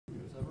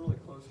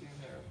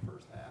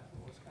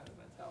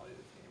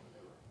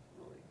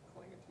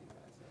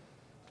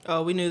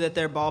We knew that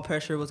their ball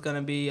pressure was going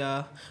to be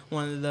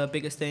one of the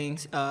biggest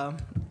things,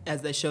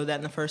 as they showed that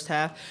in the first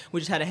half. We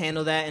just had to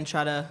handle that and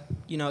try to,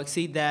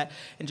 exceed that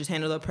and just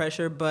handle the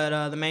pressure.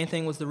 But the main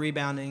thing was the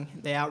rebounding.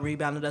 They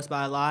out-rebounded us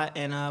by a lot,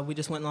 and we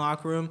just went in the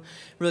locker room,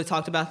 really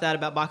talked about that,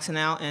 about boxing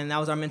out, and that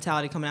was our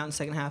mentality coming out in the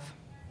second half.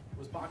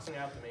 Was boxing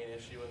out the main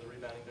issue in the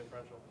rebounding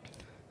differential?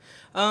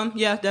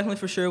 Yeah, definitely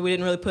for sure. We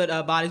didn't really put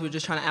bodies. We were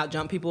just trying to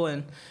out-jump people,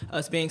 and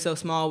us being so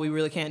small, we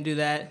really can't do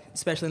that,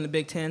 especially in the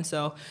Big Ten.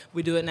 So if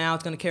we do it now,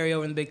 it's going to carry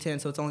over in the Big Ten,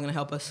 so it's only going to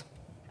help us.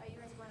 You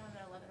guys went on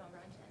an 11-0 run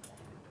to end the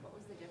half. What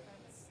was the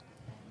difference?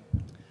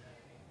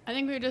 I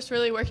think we were just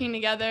really working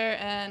together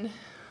and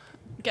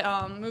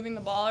moving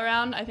the ball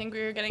around. I think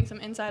we were getting some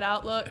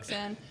inside-out looks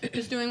and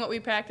just doing what we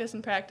practice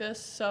and practice.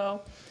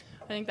 So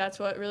I think that's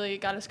what really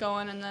got us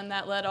going, and then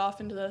that led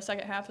off into the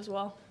second half as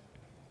well.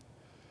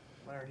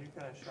 Larryn, you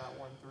kind of shot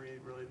 1-3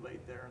 really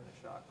late there in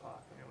the shot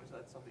clock. Was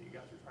that something you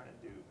guys were trying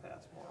to do,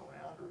 pass more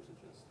around, or is it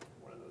just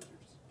one of those you're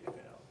just giving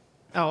up?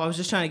 Oh, I was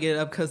just trying to get it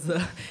up because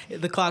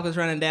the clock was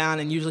running down,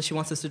 and usually she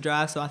wants us to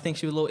drive, so I think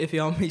she was a little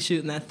iffy on me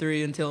shooting that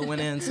three until it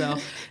went in. So,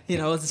 it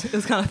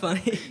was kind of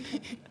funny.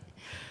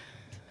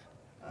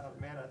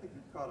 Man, I think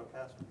you caught a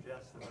pass from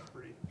Jess that was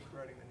pretty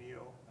threading the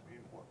needle.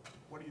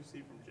 What do you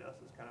see from Jess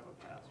as kind of a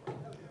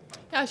passer?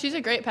 Yeah, she's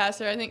a great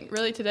passer. I think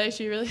really today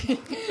she really,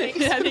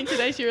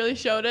 today she really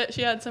showed it.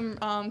 She had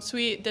some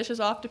sweet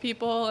dishes off to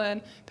people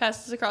and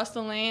passes across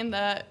the lane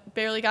that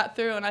barely got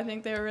through, and I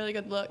think they were really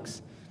good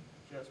looks.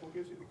 Jess, what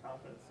gives you the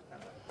confidence to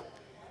kind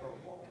of throw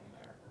a ball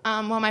in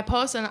there? Well, my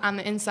post on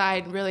the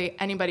inside, really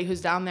anybody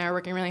who's down there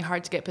working really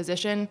hard to get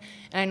position.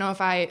 And I know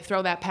if I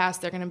throw that pass,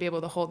 they're going to be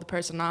able to hold the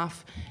person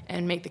off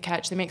and make the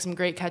catch. They make some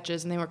great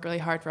catches, and they work really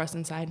hard for us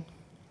inside.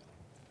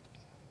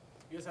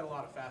 You guys had a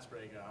lot of fast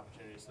break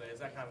opportunities today.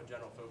 Is that kind of a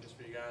general focus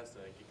for you guys to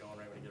keep going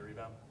right when you get a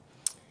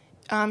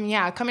rebound?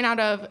 Yeah, coming out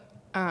of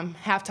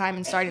halftime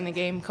and starting the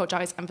game, Coach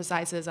always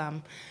emphasizes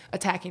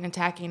attacking,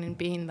 and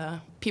being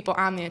the people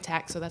on the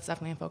attack, so that's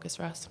definitely a focus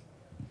for us.